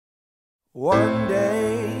One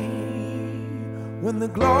day, when the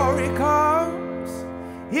glory comes,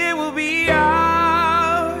 it will be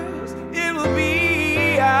ours, it will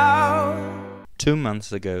be ours. 2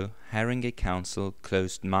 months ago, Haringey Council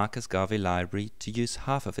closed Marcus Garvey Library to use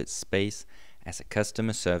half of its space as a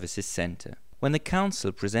customer services centre. When the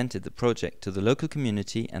council presented the project to the local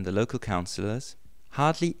community and the local councillors,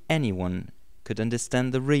 hardly anyone could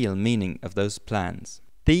understand the real meaning of those plans.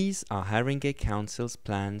 These are Haringey Council's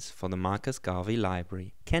plans for the Marcus Garvey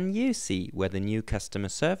Library. Can you see where the new customer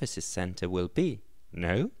services centre will be?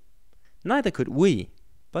 No? Neither could we,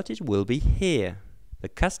 but it will be here. The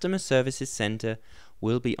customer services centre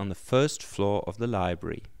will be on the first floor of the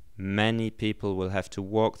library. Many people will have to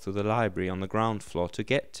walk through the library on the ground floor to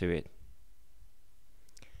get to it.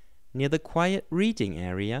 Near the quiet reading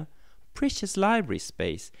area, precious library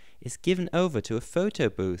space is given over to a photo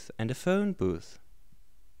booth and a phone booth.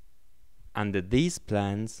 Under these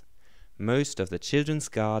plans, most of the children's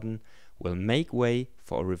garden will make way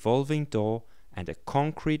for a revolving door and a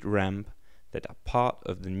concrete ramp that are part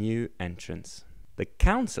of the new entrance. The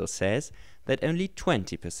council says that only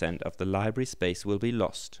 20% of the library space will be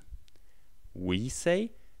lost. We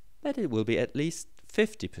say that it will be at least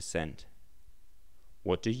 50%.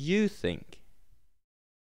 What do you think?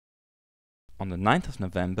 On the 9th of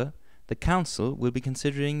November, the council will be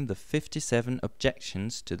considering the 57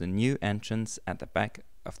 objections to the new entrance at the back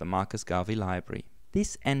of the Marcus Garvey Library.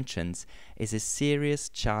 This entrance is a serious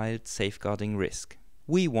child safeguarding risk.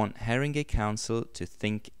 We want Haringey Council to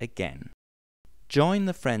think again. Join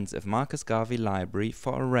the Friends of Marcus Garvey Library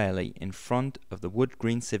for a rally in front of the Wood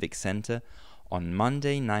Green Civic Centre on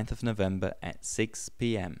Monday 9th of November at 6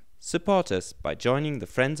 p.m. Support us by joining the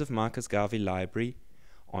Friends of Marcus Garvey Library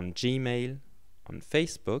on Gmail, on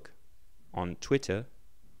Facebook, on Twitter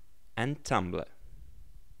and Tumblr.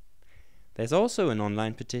 There's also an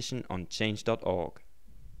online petition on change.org.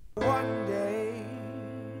 One day,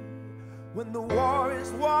 when the war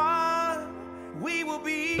is won, we will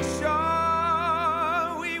be sure.